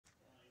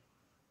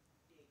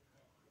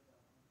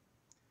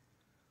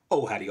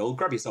Oh, howdy all,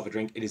 grab yourself a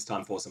drink, it is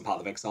time for some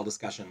PathOfExile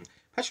discussion.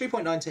 Patch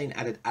 3.19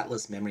 added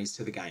Atlas memories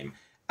to the game.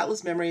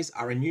 Atlas memories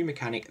are a new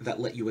mechanic that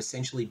let you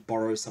essentially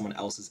borrow someone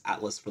else's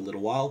Atlas for a little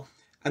while,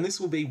 and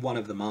this will be one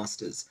of the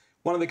masters.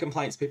 One of the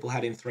complaints people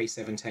had in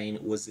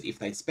 3.17 was that if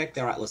they'd spec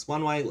their Atlas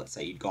one way, let's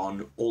say you'd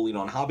gone all in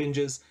on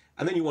Harbingers,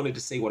 and then you wanted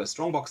to see what a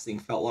Strongbox thing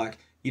felt like,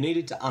 you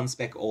needed to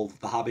unspec all of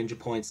the Harbinger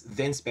points,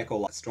 then spec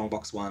all the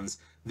Strongbox ones,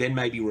 then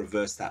maybe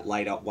reverse that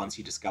later once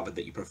you discovered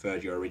that you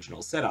preferred your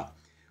original setup.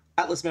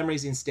 Atlas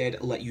memories instead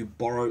let you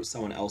borrow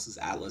someone else's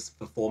Atlas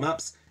for 4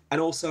 maps and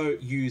also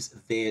use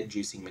their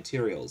juicing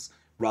materials.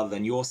 Rather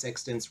than your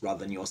sextants, rather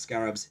than your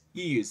scarabs,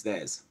 you use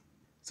theirs.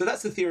 So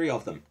that's the theory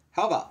of them.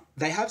 However,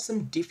 they have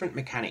some different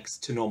mechanics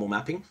to normal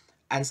mapping,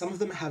 and some of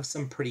them have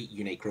some pretty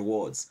unique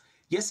rewards.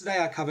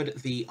 Yesterday I covered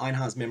the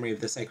Einhar's Memory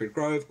of the Sacred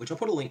Grove, which I'll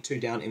put a link to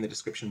down in the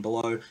description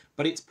below,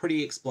 but it's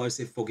pretty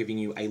explosive for giving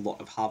you a lot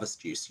of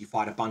harvest juice. You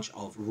fight a bunch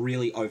of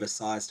really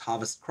oversized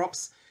harvest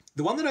crops.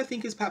 The one that I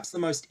think is perhaps the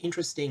most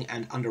interesting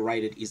and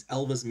underrated is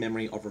Alva's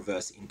Memory of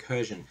Reverse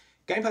Incursion.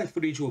 Gameplay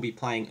footage will be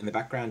playing in the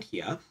background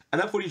here,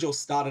 and that footage will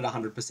start at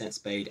 100%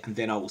 speed, and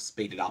then I will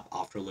speed it up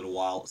after a little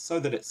while so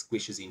that it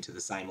squishes into the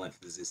same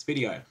length as this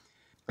video.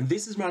 And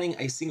this is running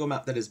a single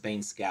map that has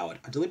been scoured.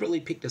 I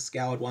deliberately picked a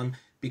scoured one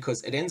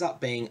because it ends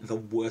up being the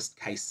worst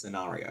case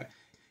scenario.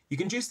 You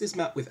can juice this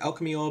map with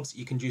Alchemy Orbs,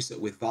 you can juice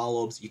it with Val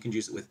Orbs, you can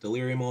juice it with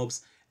Delirium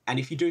Orbs, and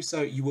if you do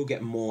so, you will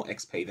get more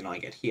XP than I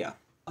get here.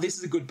 This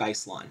is a good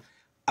baseline.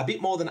 A bit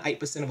more than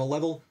 8% of a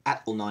level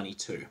at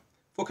 92.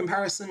 For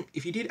comparison,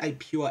 if you did a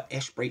pure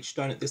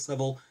Breachstone at this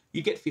level,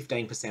 you'd get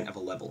 15% of a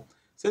level.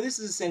 So this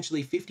is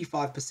essentially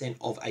 55%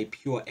 of a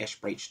pure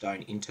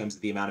Breachstone in terms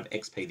of the amount of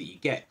XP that you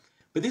get.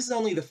 But this is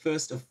only the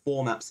first of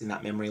 4 maps in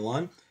that memory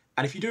line,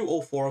 and if you do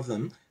all 4 of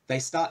them, they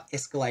start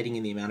escalating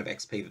in the amount of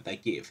XP that they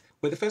give.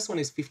 Where the first one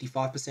is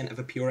 55% of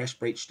a pure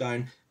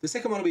Breachstone, the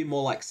second one will be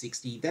more like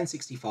 60, then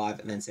 65,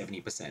 and then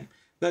 70%.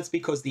 That's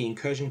because the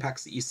incursion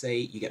packs that you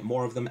see, you get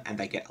more of them and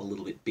they get a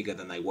little bit bigger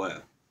than they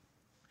were.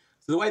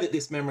 So the way that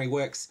this memory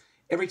works,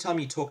 every time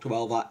you talk to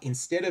Alva,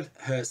 instead of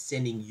her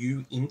sending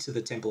you into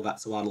the Temple of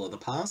Atzoatl of the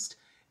past,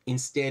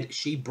 instead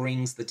she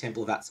brings the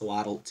Temple of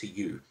Atzoatl to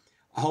you.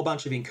 A whole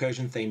bunch of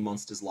incursion themed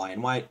monsters lie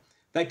in wait,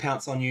 they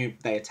pounce on you,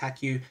 they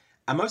attack you,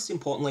 and most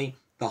importantly,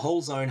 the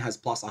whole zone has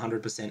plus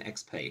 100%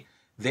 XP.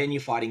 Then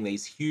you're fighting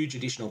these huge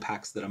additional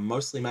packs that are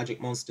mostly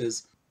magic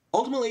monsters.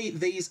 Ultimately,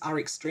 these are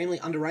extremely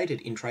underrated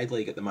in Trade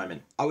League at the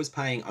moment. I was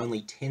paying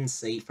only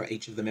 10C for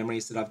each of the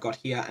memories that I've got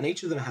here, and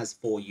each of them has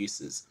 4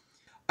 uses.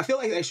 I feel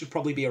like they should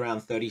probably be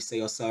around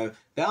 30C or so.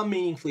 They are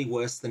meaningfully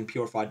worse than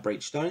Purified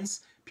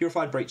Breachstones.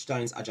 Purified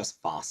Breachstones are just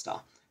faster.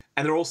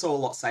 And they're also a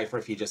lot safer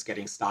if you're just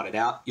getting started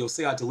out. You'll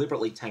see I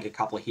deliberately tank a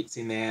couple of hits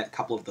in there, a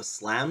couple of the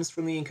slams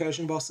from the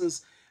incursion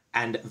bosses,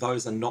 and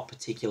those are not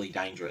particularly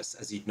dangerous,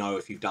 as you'd know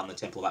if you've done the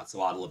Temple of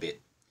Atzoatl a bit.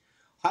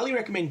 Highly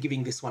recommend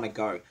giving this one a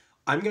go.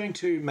 I'm going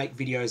to make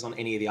videos on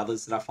any of the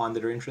others that I find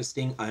that are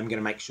interesting. I'm going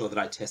to make sure that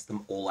I test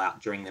them all out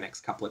during the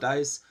next couple of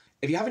days.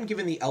 If you haven't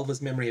given the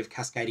Alva's Memory of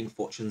Cascading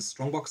Fortunes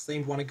Strongbox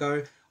themed one a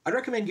go, I'd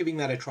recommend giving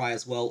that a try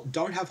as well.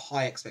 Don't have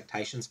high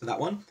expectations for that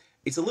one.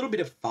 It's a little bit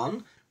of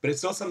fun, but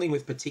it's not something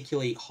with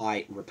particularly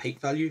high repeat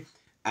value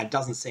and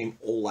doesn't seem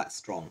all that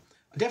strong.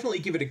 I'd definitely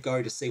give it a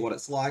go to see what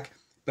it's like,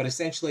 but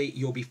essentially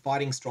you'll be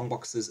fighting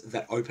strongboxes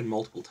that open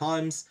multiple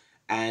times,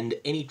 and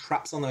any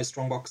traps on those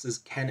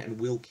strongboxes can and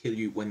will kill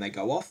you when they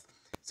go off.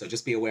 So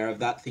just be aware of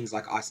that. Things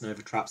like Ice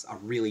Nova traps are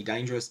really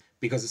dangerous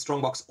because the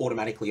strongbox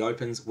automatically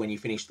opens when you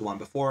finish the one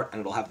before it,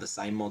 and it'll have the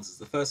same mods as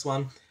the first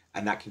one,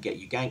 and that can get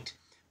you ganked.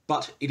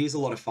 But it is a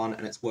lot of fun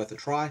and it's worth a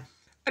try.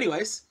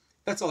 Anyways,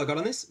 that's all I got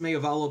on this. May your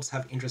Val Orbs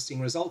have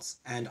interesting results,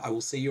 and I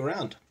will see you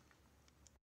around.